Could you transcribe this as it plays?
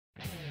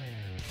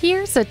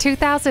Here's a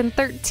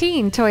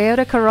 2013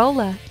 Toyota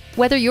Corolla.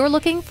 Whether you're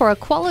looking for a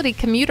quality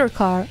commuter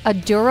car, a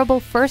durable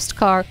first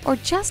car, or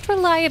just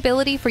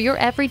reliability for your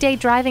everyday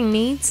driving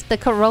needs, the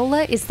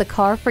Corolla is the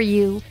car for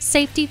you.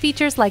 Safety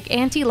features like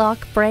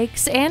anti-lock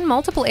brakes and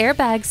multiple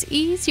airbags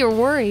ease your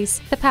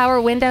worries. The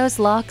power windows,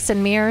 locks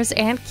and mirrors,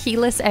 and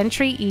keyless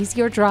entry ease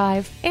your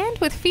drive. And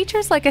with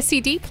features like a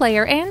CD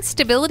player and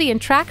stability and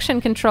traction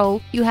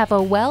control, you have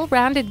a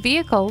well-rounded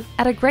vehicle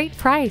at a great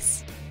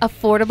price.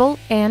 Affordable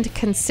and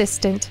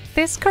consistent,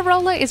 this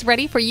Corolla is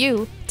ready for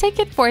you. Take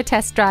it for a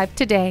test drive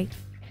today.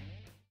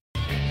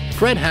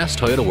 Fred Haas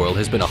Toyota World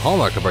has been a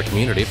hallmark of our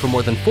community for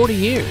more than 40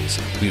 years.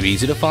 We're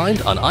easy to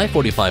find on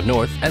I-45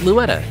 North at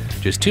Luetta,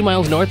 just 2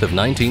 miles north of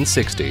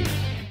 1960.